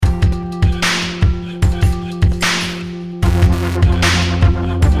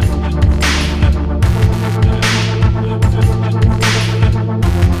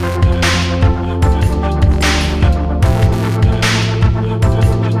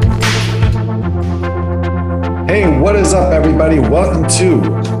Hey, what is up, everybody? Welcome to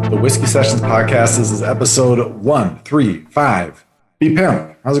the Whiskey Sessions podcast. This is episode 135. B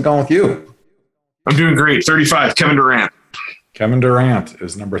Pimp, how's it going with you? I'm doing great. 35, Kevin Durant. Kevin Durant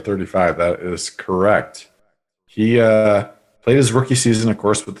is number 35. That is correct. He played his rookie season, of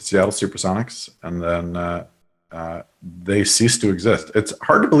course, with the Seattle Supersonics, and then they ceased to exist. It's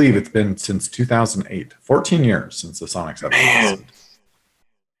hard to believe it's been since 2008, 14 years since the Sonics have existed.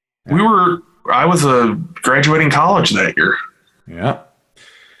 Yeah. I was graduating college that year. Yeah.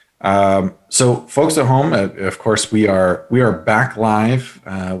 So folks at home, of course, we are back live.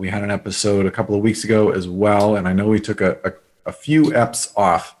 We had an episode a couple of weeks ago as well. And I know we took a few eps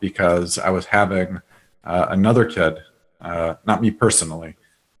off because I was having another kid, not me personally,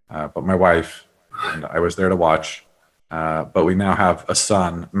 but my wife, and I was there to watch. But we now have a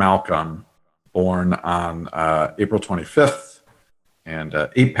son, Malcolm, born on April 25th. And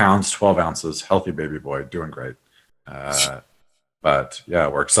 8 pounds, 12 ounces, healthy baby boy, doing great. But yeah,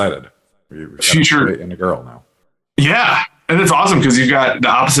 we're excited. We've got Future a boy and a girl now. Yeah, and it's awesome because you've got the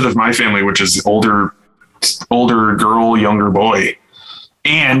opposite of my family, which is older girl, younger boy,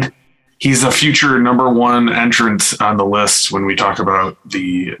 and he's a future number one entrant on the list when we talk about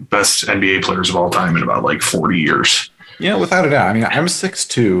the best NBA players of all time in about like 40 years. Yeah, without a doubt. I mean, I'm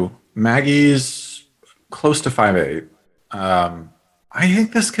 6'2". Maggie's close to 5'8". I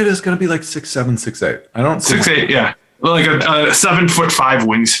think this kid is going to be like 6'7", 6'8". I don't 6'8", yeah, like a 7'5"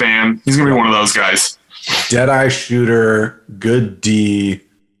 wingspan. He's going to be one of those guys. Dead-eye shooter, good D,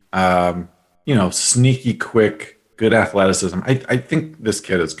 sneaky quick, good athleticism. I think this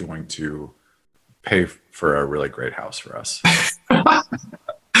kid is going to pay for a really great house for us.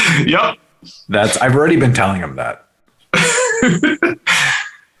 Yep. I've already been telling him that.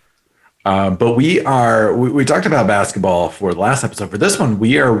 But we talked about basketball for the last episode. For this one,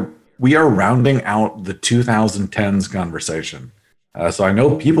 we are rounding out the 2010s conversation. So I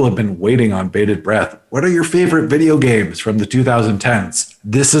know people have been waiting on bated breath. What are your favorite video games from the 2010s?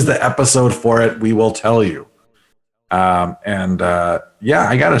 This is the episode for it. We will tell you. Yeah,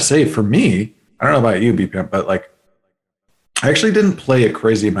 I gotta say, for me, I don't know about you, B-Pimp, but like, I actually didn't play a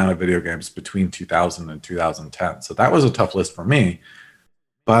crazy amount of video games between 2000 and 2010. So that was a tough list for me.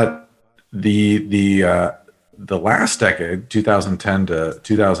 But the last decade, 2010 to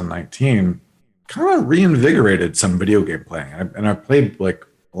 2019, kind of reinvigorated some video game playing. And I played like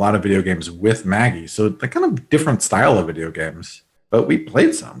a lot of video games with Maggie. So the kind of different style of video games, but we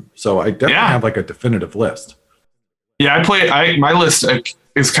played some. So I definitely have like a definitive list. Yeah, my list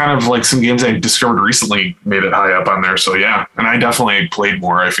is kind of like some games I discovered recently made it high up on there. So yeah, and I definitely played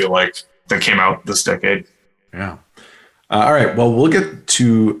more, I feel like, that came out this decade. Yeah. All right, well, we'll get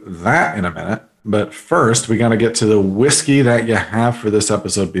to that in a minute. But first, we got to get to the whiskey that you have for this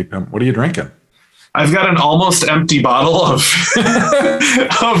episode, B-Pimp. What are you drinking? I've got an almost empty bottle of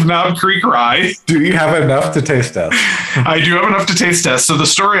Knob Creek Rye. Do you have enough to taste test? I do have enough to taste test. So the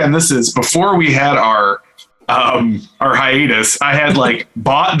story on this is, before we had our hiatus, I had like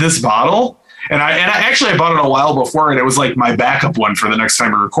bought this bottle. And I bought it a while before, and it was like my backup one for the next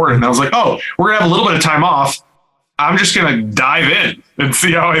time we recorded. And I was like, oh, we're going to have a little bit of time off. I'm just going to dive in and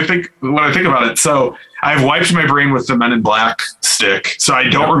see what I think about it. So I've wiped my brain with the Men in Black stick, so I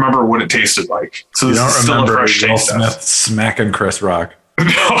don't remember what it tasted like. So this is still a fresh taste. Smith smacking Chris Rock.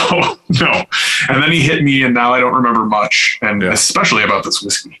 No. And then he hit me, and now I don't remember much, and especially about this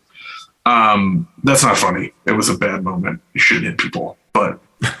whiskey. That's not funny. It was a bad moment. You shouldn't hit people. But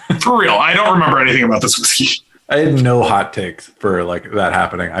for real, I don't remember anything about this whiskey. I had no hot takes for like that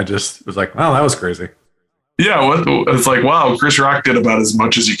happening. I just was like, wow, that was crazy. Yeah, it's like, wow, Chris Rock did about as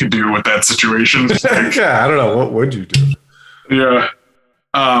much as you could do with that situation. Yeah, I don't know. What would you do? Yeah.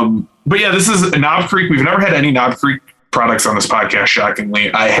 But yeah, this is Knob Creek. We've never had any Knob Creek products on this podcast,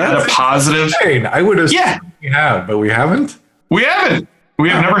 shockingly. I had a positive. Insane. I would have we have, but we haven't. We haven't. We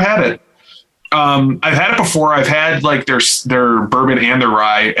have never had it. I've had it before. I've had like their bourbon and their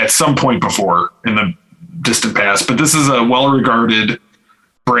rye at some point before in the distant past, but this is a well-regarded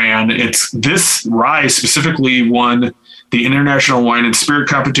brand. This rye specifically won the International Wine and Spirit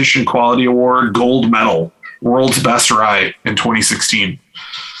Competition Quality Award Gold Medal, World's Best Rye in 2016.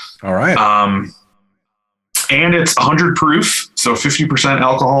 All right. And it's 100 proof, so 50%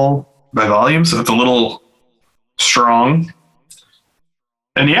 alcohol by volume, so it's a little strong.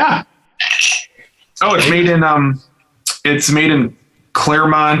 And yeah. Oh, it's made in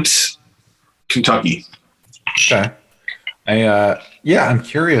Claremont, Kentucky. Okay. I'm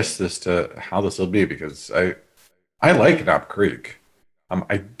curious as to how this will be, because I like Knob Creek.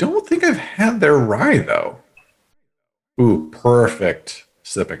 I don't think I've had their rye though. Ooh, perfect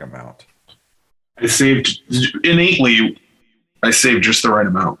sipping amount. I saved innately. I saved just the right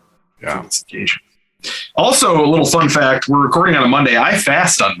amount. Yeah. Also, a little fun fact: we're recording on a Monday. I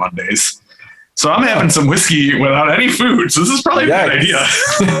fast on Mondays, so I'm having some whiskey without any food. So this is probably a good idea.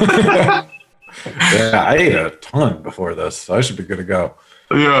 Yeah, I ate a ton before this, so I should be good to go.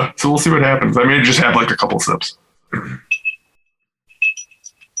 Yeah, so we'll see what happens. I may just have like a couple sips.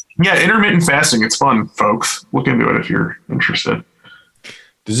 Yeah, intermittent fasting. It's fun, folks. Look into it if you're interested.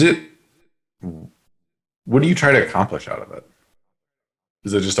 What do you try to accomplish out of it?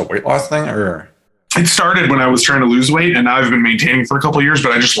 Is it just a weight loss thing, or? It started when I was trying to lose weight, and now I've been maintaining for a couple of years,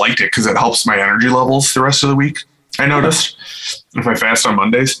 but I just liked it because it helps my energy levels the rest of the week. I noticed if I fast on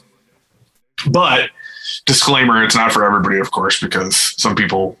Mondays. But disclaimer, it's not for everybody, of course, because some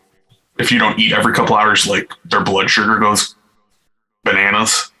people, if you don't eat every couple hours, like their blood sugar goes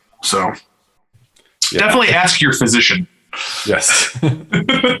bananas. So definitely ask your physician. Yes.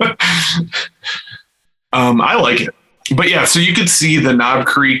 I like it. But yeah, so you could see the Knob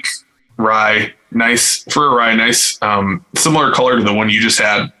Creek rye, nice for a rye, nice, similar color to the one you just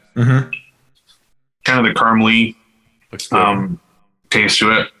had. Mm-hmm. Kind of the caramely taste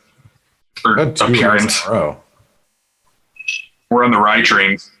to it. Or appearance. We're on the rye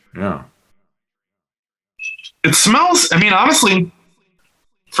train. Yeah. It smells, I mean, honestly,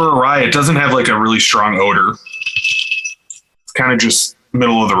 for a rye, it doesn't have like a really strong odor. It's kind of just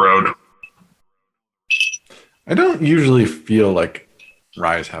middle of the road. I don't usually feel like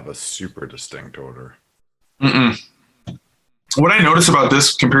ryes have a super distinct odor. Mm-mm. What I notice about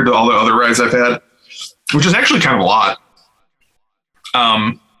this compared to all the other ryes I've had, which is actually kind of a lot,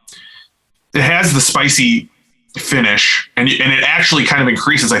 it has the spicy finish, and it actually kind of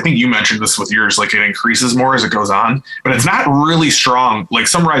increases. I think you mentioned this with yours, like it increases more as it goes on, but it's not really strong. Like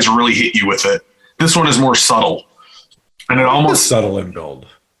some ryes really hit you with it. This one is more subtle, and it almost subtle in build.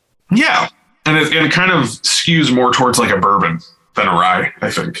 Yeah, and it kind of skews more towards like a bourbon than a rye,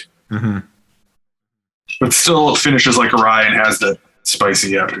 I think. Mm-hmm. But still, it finishes like a rye and has the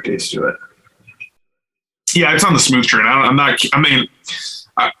spicy aftertaste to it. Yeah, it's on the smooth train.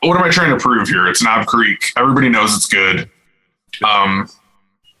 What am I trying to prove here? It's Knob Creek. Everybody knows it's good.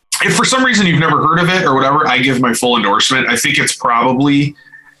 If for some reason you've never heard of it or whatever, I give my full endorsement. I think I'm probably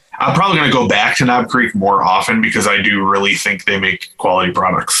going to go back to Knob Creek more often because I do really think they make quality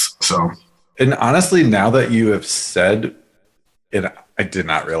products. So, and honestly, now that you have said it, I did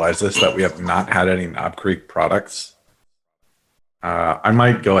not realize this, that we have not had any Knob Creek products. I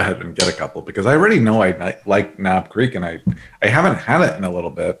might go ahead and get a couple because I already know I like Knob Creek, and I haven't had it in a little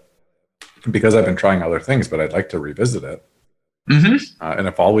bit because I've been trying other things, but I'd like to revisit it. Mm-hmm. And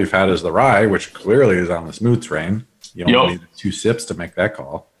if all we've had is the rye, which clearly is on the smooth train, you only need 2 sips to make that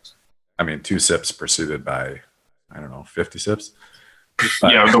call. I mean, 2 sips preceded by, 50 sips.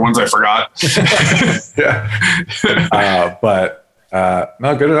 But, yeah, the ones I forgot. Yeah.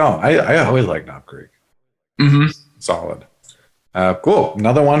 No, good at all. I always like Knob Creek. Mm-hmm. Solid. Cool.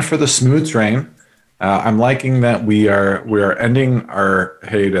 Another one for the smooth train. I'm liking that we are ending our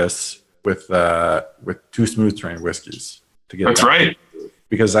hiatus with 2 smooth train whiskeys to get. That's right.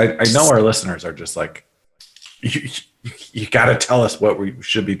 Because I know our listeners are just like, you got to tell us what we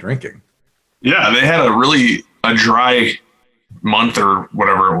should be drinking. Yeah, they had a dry month or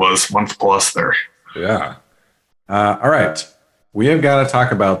whatever it was, month plus there. Yeah. All right. We have got to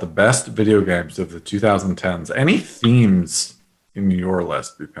talk about the best video games of the 2010s. Any themes in your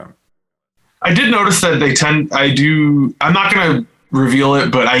list, Bupin? I did notice that I'm not going to reveal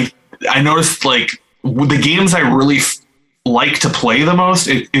it, but I noticed like the games I really like to play the most,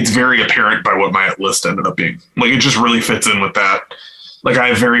 it's very apparent by what my list ended up being. Like it just really fits in with that. Like I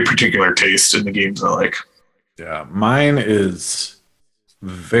have very particular taste in the games I like. Yeah, mine is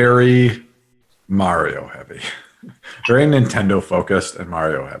very Mario heavy. Very Nintendo focused and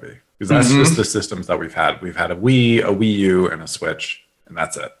Mario heavy. Because that's just the systems that we've had. We've had a Wii, a Wii U, and a Switch, and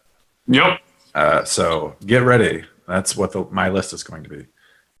that's it. Yep. So get ready. That's what my list is going to be.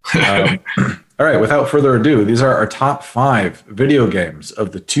 All right, without further ado, these are our top 5 video games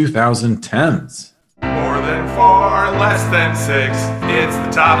of the 2010s. More than 4, less than 6. It's the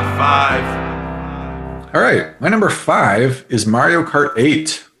top 5. All right, my number 5 is Mario Kart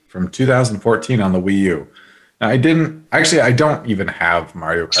 8 from 2014 on the Wii U. Now, I don't even have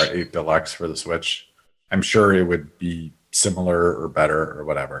Mario Kart 8 Deluxe for the Switch. I'm sure it would be similar or better or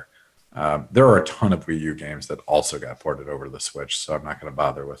whatever. There are a ton of Wii U games that also got ported over to the Switch, so I'm not going to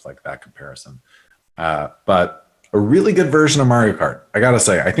bother with like that comparison. But a really good version of Mario Kart. I got to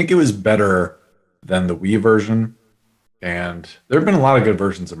say, I think it was better than the Wii version. And there have been a lot of good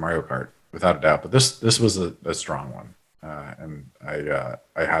versions of Mario Kart, without a doubt. But this was a strong one. and I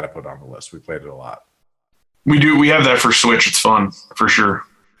had to put it on the list. We played it a lot. We do. We have that for Switch. It's fun for sure.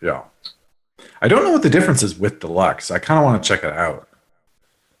 Yeah. I don't know what the difference is with Deluxe. I kind of want to check it out.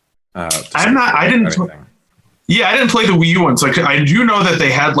 I didn't play the Wii U one. So I do know that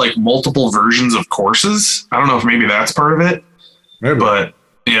they had like multiple versions of courses. I don't know if maybe that's part of it. Maybe. But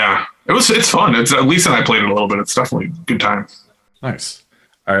yeah, it's fun. It's at least I played it a little bit. It's definitely a good time. Nice.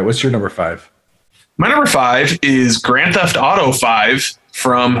 All right. What's your number 5? My number 5 is Grand Theft Auto 5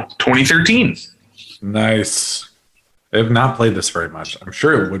 from 2013. Nice. I have not played this very much. I'm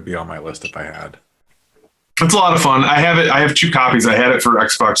sure it would be on my list if I had. It's a lot of fun. I have 2 copies. I had it for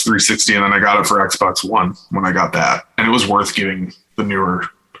Xbox 360 and then I got it for Xbox One when I got that. And it was worth getting the newer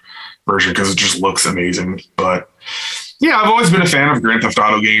version because it just looks amazing. But yeah, I've always been a fan of Grand Theft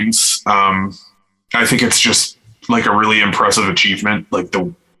Auto games. I think it's just like a really impressive achievement. Like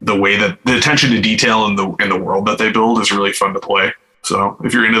the way that the attention to detail in the world that they build is really fun to play. So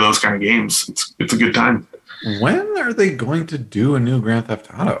if you're into those kind of games, it's a good time. When are they going to do a new Grand Theft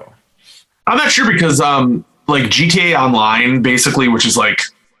Auto? I'm not sure because like GTA Online, basically, which is like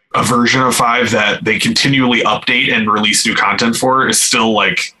a version of 5 that they continually update and release new content for, is still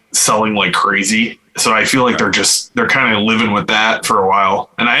like selling like crazy. So I feel like they're kind of living with that for a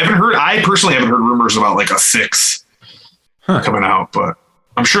while. And I personally haven't heard rumors about like a 6 coming out, but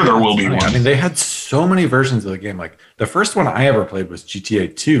I'm sure there will be one. I mean, they had so many versions of the game. Like the first one I ever played was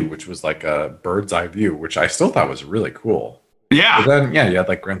GTA 2, which was like a bird's eye view, which I still thought was really cool. Yeah. But then, you had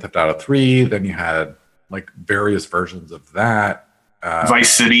like Grand Theft Auto 3. Then you had like various versions of that. Vice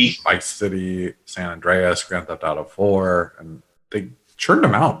City, San Andreas, Grand Theft Auto 4. And they churned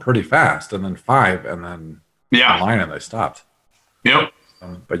them out pretty fast. And then 5, and then online, and they stopped. Yep.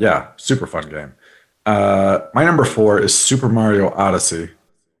 But yeah, super fun game. My number 4 is Super Mario Odyssey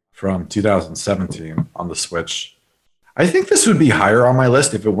from 2017 on the Switch. I think this would be higher on my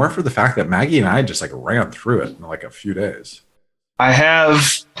list if it weren't for the fact that Maggie and I just like ran through it in like a few days. I have,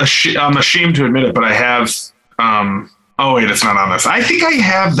 I'm ashamed to admit it, but I have, oh wait, it's not on this. I think I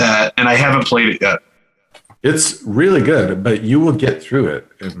have that and I haven't played it yet. It's really good, but you will get through it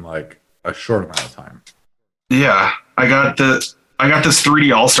in like a short amount of time. Yeah. I got this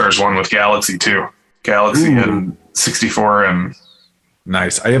 3D All-Stars one with Galaxy too. Galaxy and 64 and...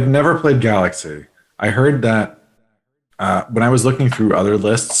 Nice. I have never played Galaxy. I heard that when I was looking through other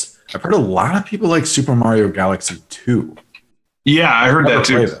lists, I've heard a lot of people like Super Mario Galaxy 2. Yeah, I heard that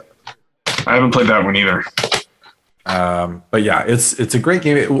too. I haven't played that one either. But yeah, it's a great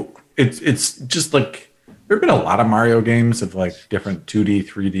game. It's just like there have been a lot of Mario games of like different 2D,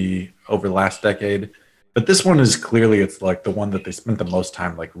 3D over the last decade. But this one is clearly, it's like the one that they spent the most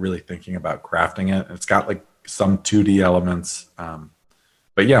time like really thinking about crafting it. It's got like some 2D elements.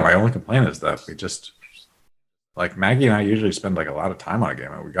 But yeah, my only complaint is that we just, like Maggie and I usually spend like a lot of time on a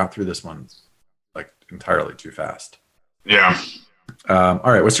game, and we got through this one like entirely too fast. Yeah. All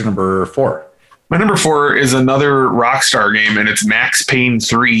right, what's your number 4? My number 4 is another Rockstar game, and it's Max Payne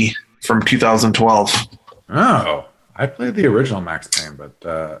 3 from 2012. Oh, I played the original Max Payne,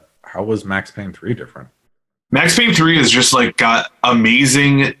 but how was Max Payne 3 different? Max Payne 3 has just like got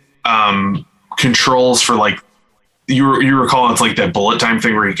amazing controls for like you recall, it's like that bullet time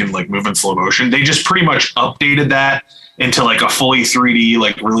thing where you can like move in slow motion. They just pretty much updated that into like a fully 3D,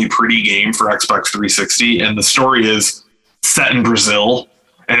 like really pretty game for Xbox 360. And the story is set in Brazil,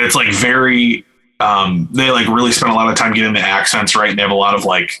 and it's like very they like really spent a lot of time getting the accents right, and they have a lot of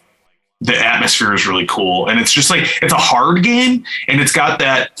like the atmosphere is really cool. And it's just like, it's a hard game, and it's got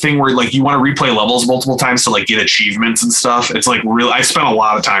that thing where like you want to replay levels multiple times to like get achievements and stuff. It's like really, I spent a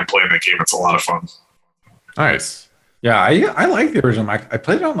lot of time playing that game. It's a lot of fun. Nice. Yeah, I like the original Max. I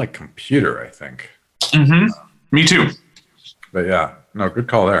played it on like computer, I think. Mm-hmm. Me too. But yeah, no, good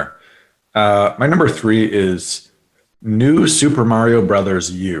call there. My number 3 is New Super Mario Brothers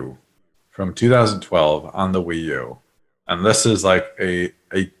U from 2012 on the Wii U. And this is like a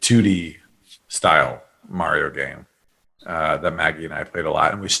 2D style Mario game that Maggie and I played a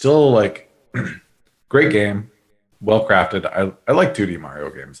lot. And we still like, great game, well crafted. I like 2D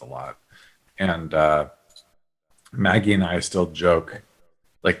Mario games a lot. And Maggie and I still joke,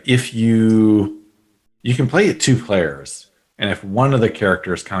 like if you can play it 2 players, and if one of the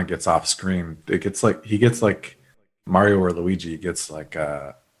characters kind of gets off screen, he gets like Mario or Luigi gets like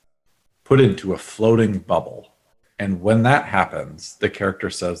put into a floating bubble. And when that happens, the character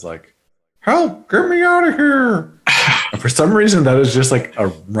says like, "Help, get me out of here." And for some reason, that is just like a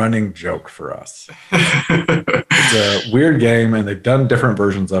running joke for us. It's a weird game, and they've done different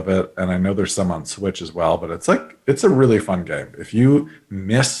versions of it. And I know there's some on Switch as well, but it's a really fun game. If you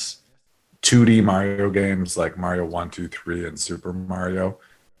miss 2D Mario games like Mario 1, 2, 3, and Super Mario,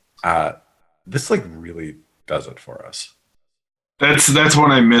 this like really does it for us. That's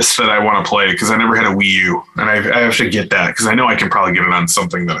one I missed that I want to play because I never had a Wii U, and I have to get that because I know I can probably get it on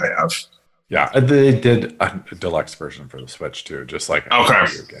something that I have. Yeah, they did a deluxe version for the Switch too, just like a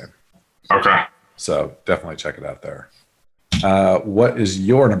video game. Okay. So definitely check it out there. What is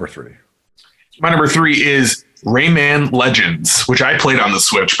your number 3? My number 3 is Rayman Legends, which I played on the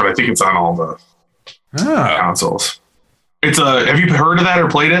Switch, but I think it's on all the consoles. Have you heard of that or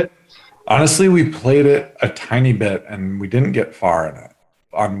played it? Honestly, we played it a tiny bit and we didn't get far in it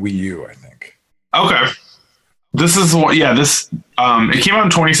on Wii U, I think. Okay. This is what, it came out in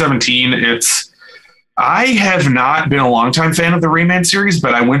 2017. I have not been a longtime fan of the Rayman series,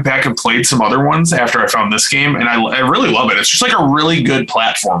 but I went back and played some other ones after I found this game, and I really love it. It's just like a really good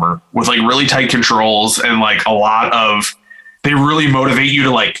platformer with like really tight controls and like a lot of, they really motivate you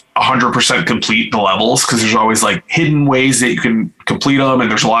to like 100% complete the levels because there's always like hidden ways that you can complete them, and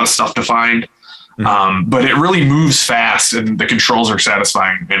there's a lot of stuff to find. But it really moves fast, and the controls are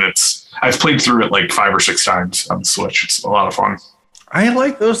satisfying, and I've played through it like 5 or 6 times on the Switch. It's a lot of fun. I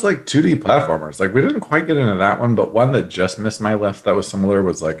like those like 2D platformers. Like we didn't quite get into that one, but one that just missed my list that was similar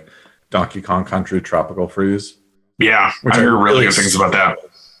was like Donkey Kong Country Tropical Freeze. Yeah, I hear really good things about that.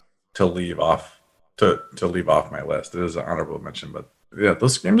 To leave off my list. It is an honorable mention, but yeah,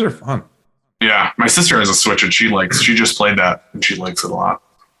 those games are fun. Yeah, my sister has a Switch and she just played that and she likes it a lot.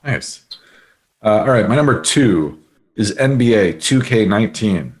 Nice. All right, my number 2 is NBA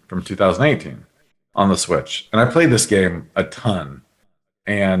 2K19 from 2018 on the Switch. And I played this game a ton.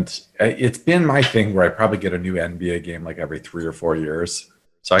 And it's been my thing where I probably get a new NBA game like every 3 or 4 years.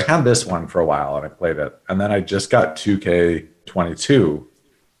 So I had this one for a while and I played it. And then I just got 2K22.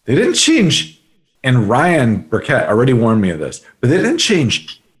 They didn't change, and Ryan Burkett already warned me of this, but they didn't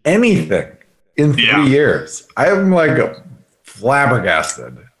change anything in 3 years. I'm like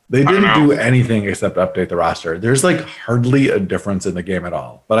flabbergasted. They didn't do anything except update the roster. There's like hardly a difference in the game at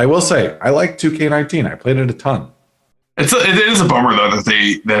all. But I will say, I like 2K19. I played it a ton. It is a bummer though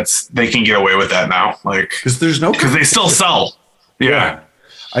that they can get away with that now, like because they still sell. Yeah.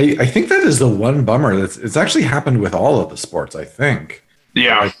 I think that is the one bummer. It's actually happened with all of the sports. I think.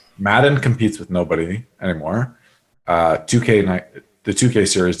 Yeah. Like Madden competes with nobody anymore. The 2K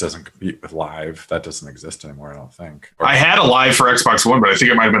series doesn't compete with Live. That doesn't exist anymore, I don't think. I had a Live for Xbox One, but I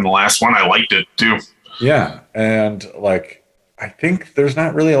think it might have been the last one. I liked it too. Yeah, and like I think there's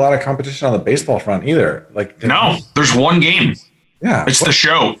not really a lot of competition on the baseball front either. Like there's one game. Yeah, it's the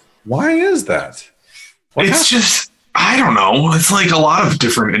show. Why is that? It's just I don't know. It's like a lot of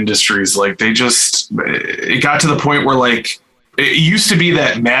different industries. Like it got to the point where like it used to be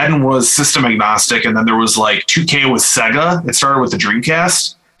that Madden was system agnostic, and then there was like 2K with Sega. It started with the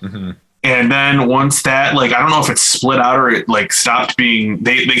Dreamcast. Mm-hmm. And then once that, like, I don't know if it's split out or it like stopped being,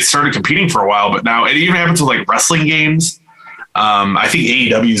 they started competing for a while, but now it even happens with like wrestling games. I think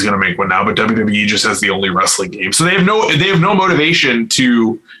AEW is going to make one now, but WWE just has the only wrestling game. So they have no motivation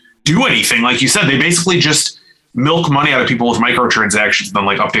to do anything. Like you said, they basically just milk money out of people with microtransactions and then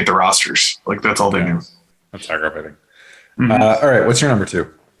like update the rosters. Like that's all they do. That's aggravating. Mm-hmm. All right. What's your number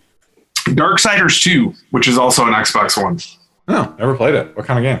 2? Darksiders 2, which is also an Xbox One. Oh, never played it. What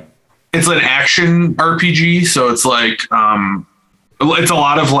kind of game? It's an action RPG. So it's like, it's a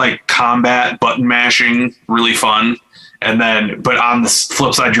lot of like combat, button mashing, really fun. And then, but on the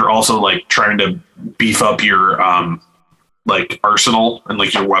flip side, you're also like trying to beef up your like arsenal and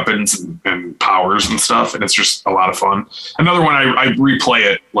like your weapons and powers and stuff. And it's just a lot of fun. Another one, I replay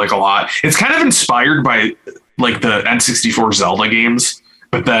it like a lot. It's kind of inspired by like the N64 Zelda games,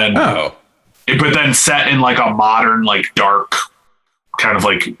 but then set in like a modern, like dark kind of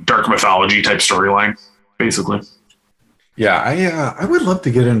like dark mythology type storyline, basically. Yeah, I would love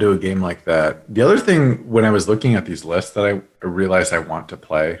to get into a game like that. The other thing, when I was looking at these lists that I realized I want to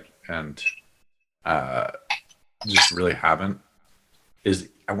play and just really haven't, is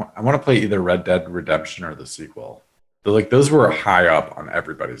I want to play either Red Dead Redemption or the sequel. Those were high up on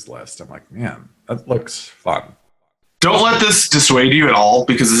everybody's list. I'm like, man, that looks fun. Don't let this dissuade you at all,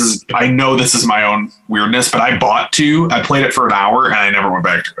 because I know this is my own weirdness, but I bought 2. I played it for an hour and I never went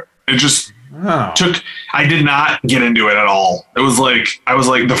back to it. It just I did not get into it at all. It was like, I was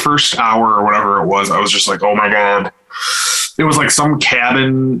like the first hour or whatever it was, I was just like, oh my God. It was like some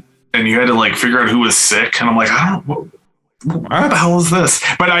cabin and you had to like figure out who was sick. And I'm like, what the hell is this?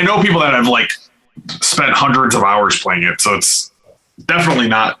 But I know people that have like spent hundreds of hours playing it. So it's definitely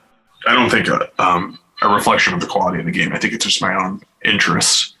not, I don't think a reflection of the quality of the game. I think it's just my own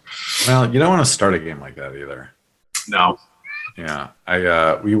interest. Well, you don't want to start a game like that either. No.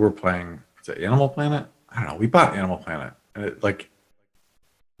 Yeah. We were playing is it Animal Planet? I don't know. We bought Animal Planet. And it, like,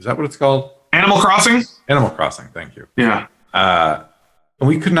 is that what it's called? Animal Crossing? Animal Crossing. Thank you. Yeah. And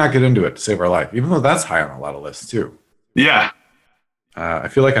we could not get into it to save our life, even though that's high on a lot of lists too. Yeah. I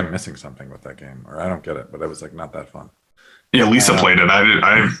feel like I'm missing something with that game, or I don't get it, but it was like not that fun. Yeah, Lisa played it.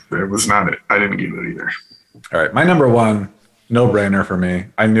 It was not it. I didn't get it either. All right, my number one, no brainer for me.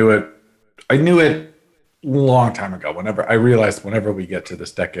 I knew it a long time ago. Whenever we get to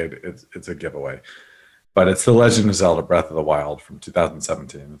this decade, it's a giveaway. But it's The Legend of Zelda: Breath of the Wild from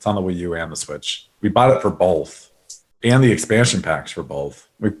 2017. It's on the Wii U and the Switch. We bought it for both, and the expansion packs for both.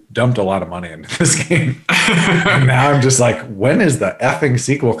 We dumped a lot of money into this game. And now I'm just like, when is the effing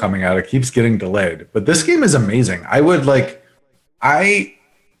sequel coming out? It keeps getting delayed. But this game is amazing. I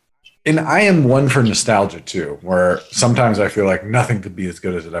am one for nostalgia too, where sometimes I feel like nothing could be as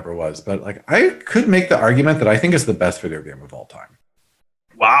good as it ever was. But like, I could make the argument that I think it's the best video game of all time.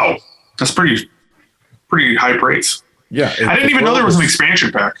 Wow. That's pretty high praise. Yeah. I didn't even know there was an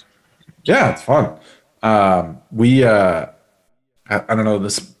expansion pack. Yeah, it's fun. I don't know,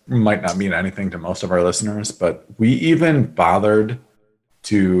 this might not mean anything to most of our listeners, but we even bothered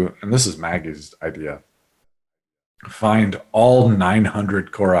to, and this is Maggie's idea, find all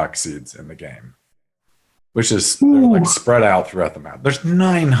 900 Korok seeds in the game, which is they're like spread out throughout the map. There's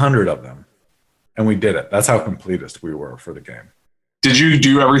 900 of them, and we did it. That's how completist we were for the game. Did you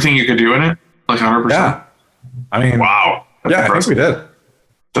do everything you could do in it? Like 100%? Yeah. I mean, wow. That's impressive. I think we did.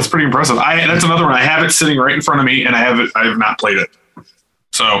 That's pretty impressive. That's another one. I have it sitting right in front of me, and I have not played it.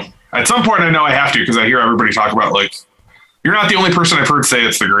 So at some point, I know I have to, because I hear everybody talk about, like, you're not the only person I've heard say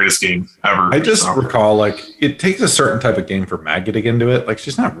it's the greatest game ever. I just recall, like, it takes a certain type of game for Maggie to get into it. Like,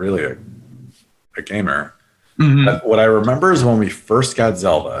 she's not really a gamer. Mm-hmm. But what I remember is when we first got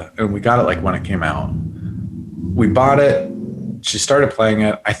Zelda, and we got it like when it came out. We bought it. She started playing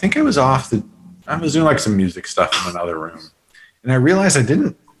it. I think I was doing like some music stuff in another room, and I realized I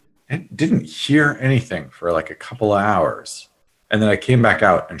didn't hear anything for like a couple of hours. And then I came back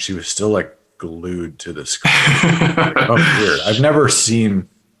out, and she was still like glued to the screen. Oh, weird. I've never seen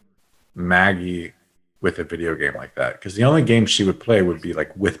Maggie with a video game like that, because the only game she would play would be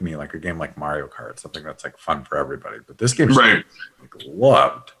like with me, like a game like Mario Kart, something that's like fun for everybody. But this game, right, she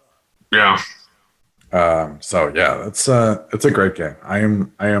loved. Yeah. So yeah, it's a great game. I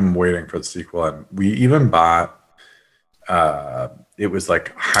am waiting for the sequel, and we even bought. It was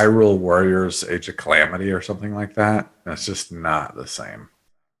like Hyrule Warriors: Age of Calamity or something like that. And it's just not the same.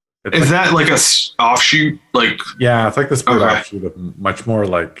 Is that like a offshoot? Like, yeah, it's like this weird offshoot of much more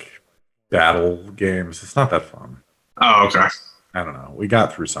like battle games. It's not that fun. Oh, okay. I don't know. We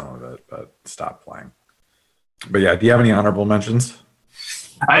got through some of it, but stopped playing. But yeah, do you have any honorable mentions?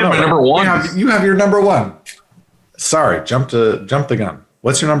 I have my number one. You have your number one. Sorry, jump the gun.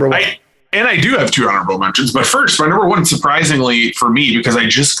 What's your number one? I do have two honorable mentions, but first, my number one, surprisingly for me, because I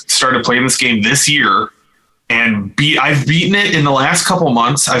just started playing this game this year, and I've beaten it in the last couple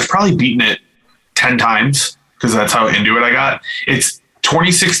months. I've probably beaten it 10 times, because that's how into it I got. It's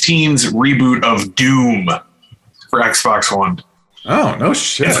 2016's reboot of Doom for Xbox One. Oh, no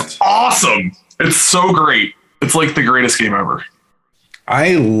shit. It's awesome. It's so great. It's like the greatest game ever.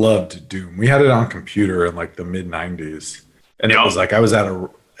 I loved Doom. We had it on computer in like the mid 90s. And it was like, I was at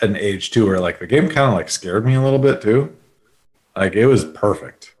an age too where like the game kind of like scared me a little bit too. Like it was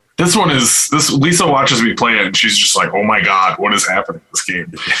perfect. Lisa watches me play it, and she's just like, oh my God, what is happening in this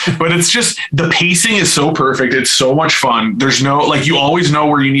game? But it's just, the pacing is so perfect. It's so much fun. There's no, like, you always know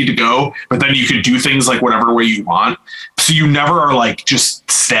where you need to go, but then you can do things like whatever way you want. So you never are like just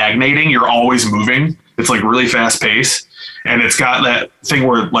stagnating. You're always moving. It's like really fast pace. And it's got that thing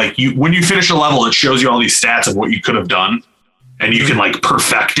where like when you finish a level, it shows you all these stats of what you could have done, and you can like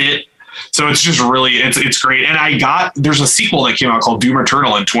perfect it. So it's just really, it's great. And there's a sequel that came out called Doom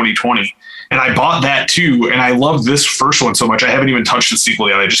Eternal in 2020. And I bought that too. And I love this first one so much. I haven't even touched the sequel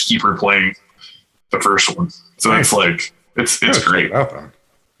yet. I just keep replaying the first one. So nice. It's like, it's great.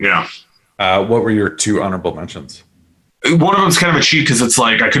 Yeah. What were your two honorable mentions? One of them's kind of a cheat, because it's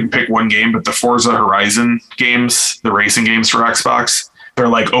like I couldn't pick one game, but the Forza Horizon games, the racing games for Xbox, they're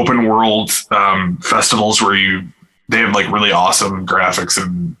like open world festivals where they have like really awesome graphics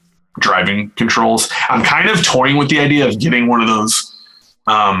and driving controls. I'm kind of toying with the idea of getting one of those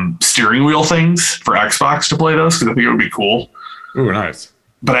steering wheel things for Xbox to play those, because I think it would be cool. Ooh, nice.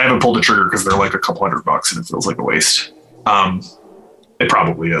 But I haven't pulled the trigger because they're like a couple $100 and it feels like a waste. It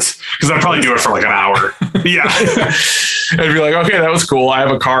probably is, because I'd probably do it for like an hour. Yeah. I'd be like, okay, that was cool. I have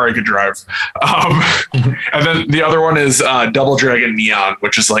a car I could drive. And then the other one is Double Dragon Neon,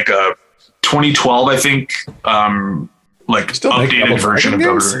 which is like a 2012, I think, like Still make updated Double version of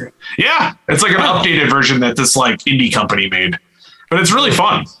Dragon Double games? Dragon. Yeah, it's like an updated version that this like indie company made, but it's really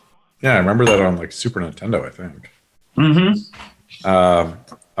fun. Yeah, I remember that on like Super Nintendo, I think. Mm-hmm.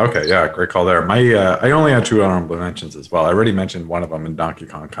 Okay, yeah, great call there. My I only had 2 honorable mentions as well. I already mentioned one of them in Donkey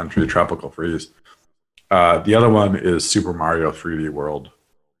Kong Country Tropical Freeze. The other one is Super Mario 3D World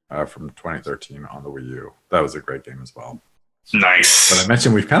from 2013 on the Wii U. That was a great game as well. Nice. But I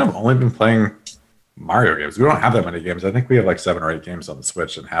mentioned we've kind of only been playing Mario games. We don't have that many games. I think we have like 7 or 8 games on the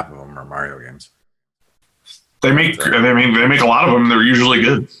Switch, and half of them are Mario games. They make a lot of them. They're usually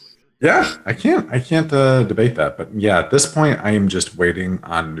good. Yeah, I can't debate that. But yeah, at this point, I am just waiting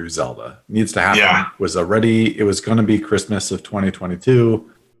on new Zelda. Needs to happen. Yeah. It was going to be Christmas of 2022.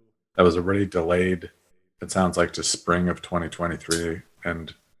 That was already delayed. It sounds like to spring of 2023,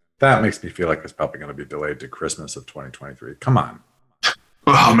 and that makes me feel like it's probably going to be delayed to Christmas of 2023. Come on.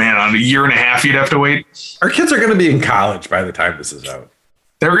 Oh man, on a year and a half you'd have to wait. Our kids are going to be in college by the time this is out.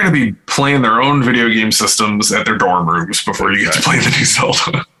 They're going to be playing their own video game systems at their dorm rooms before you get to play the new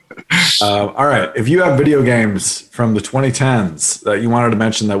Zelda. All right. If you have video games from the 2010s that you wanted to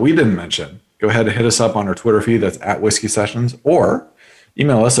mention that we didn't mention, go ahead and hit us up on our Twitter feed. That's at Whiskey Sessions, or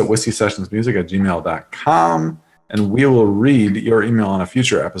email us at whiskeysessionsmusic@gmail.com, and we will read your email on a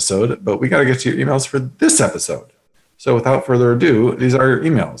future episode. But we got to get to your emails for this episode. So without further ado, these are your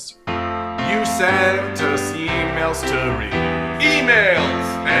emails. You sent us emails to read. Emails!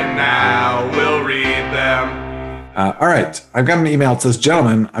 And now we'll read them. All right. I've got an email. It says,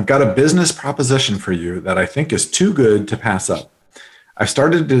 gentlemen, I've got a business proposition for you that I think is too good to pass up. I've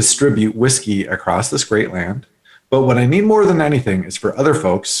started to distribute whiskey across this great land, but what I need more than anything is for other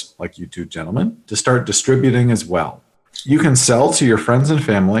folks, like you two gentlemen, to start distributing as well. You can sell to your friends and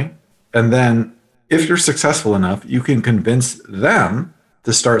family, and then if you're successful enough, you can convince them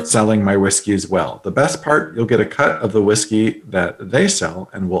to start selling my whiskey as well. The best part, you'll get a cut of the whiskey that they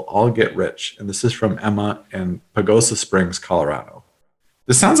sell, and we'll all get rich. And this is from Emma in Pagosa Springs, Colorado.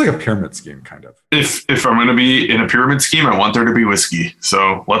 This sounds like a pyramid scheme, kind of. If I'm going to be in a pyramid scheme, I want there to be whiskey.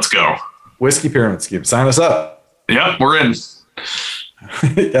 So let's go. Whiskey pyramid scheme. Sign us up. Yep, we're in.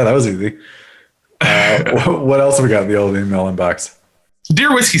 Yeah, that was easy. What else have we got in the old email inbox?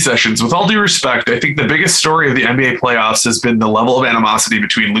 Dear Whiskey Sessions, with all due respect, I think the biggest story of the NBA playoffs has been the level of animosity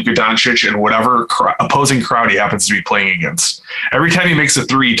between Luka Doncic and whatever opposing crowd he happens to be playing against. Every time he makes a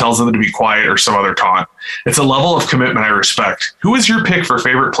three, he tells them to be quiet or some other taunt. It's a level of commitment I respect. Who is your pick for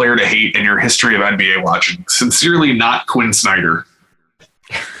favorite player to hate in your history of NBA watching? Sincerely, not Quinn Snyder.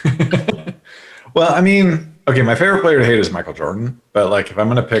 Well, I mean, okay, my favorite player to hate is Michael Jordan, but like if I'm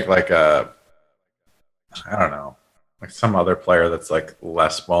going to pick like I don't know, like some other player that's like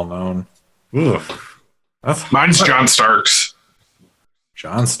less well known. Mine's John Starks.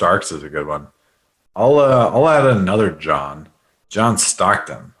 John Starks is a good one. I'll add another John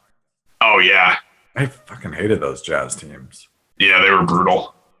Stockton. Oh yeah, I fucking hated those Jazz teams. yeah, they were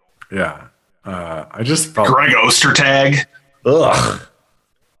brutal. Yeah, I just felt Greg Ostertag. ugh.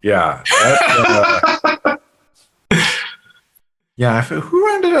 Yeah. Yeah. Who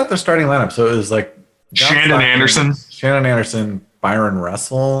rounded out the starting lineup? So it was like Shannon Anderson. Shannon Anderson, Byron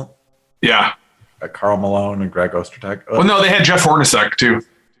Russell, Yeah. Karl Malone, and Greg Ostertag. Well, no, they had Jeff Hornacek too.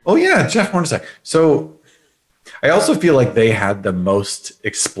 Oh yeah, Jeff Hornacek. So I also feel like they had the most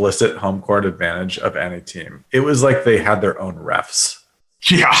explicit home court advantage of any team. It was like they had their own refs.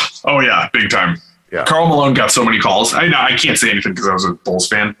 Yeah. Oh yeah, big time. Yeah. Karl Malone got so many calls. I can't say anything because I was a Bulls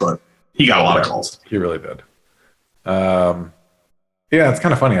fan, but he got a lot of calls. He really did. Yeah, it's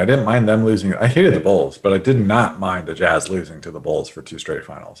kind of funny. I didn't mind them losing. I hated the Bulls, but I did not mind the Jazz losing to the Bulls for 2 straight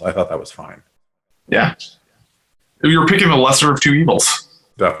finals. I thought that was fine. Yeah. You were picking the lesser of two evils.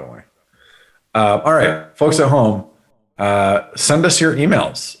 Definitely. All right, folks at home, send us your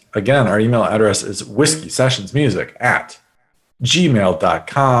emails. Again, our email address is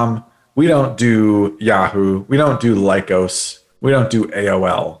whiskeysessionsmusic@gmail.com. We don't do Yahoo. We don't do Lycos. We don't do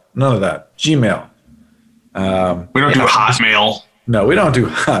AOL. None of that. Gmail. We don't do Hotmail. No, we don't do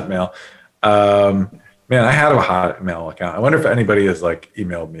Hotmail. Man, I had a Hotmail account. I wonder if anybody has like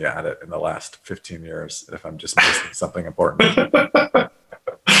emailed me at it in the last 15 years, if I'm just missing something important.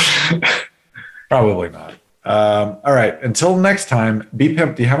 Probably not. All right. Until next time, B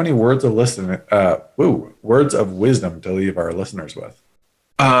Pimp, do you have any words of words of wisdom to leave our listeners with?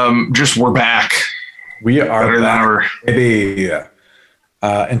 Just we're back. We are Better than back, ever. baby.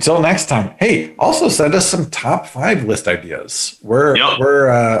 Until next time. Hey, also send us some top 5 list ideas. We're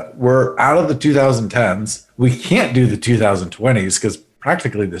out of the 2010s. We can't do the 2020s because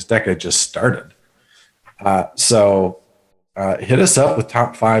practically this decade just started. So hit us up with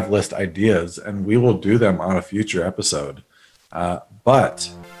top 5 list ideas, and we will do them on a future episode.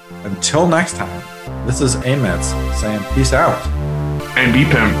 But until next time, this is Ametz saying peace out. And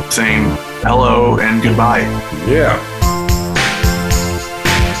B-Pimp saying hello and goodbye. Yeah.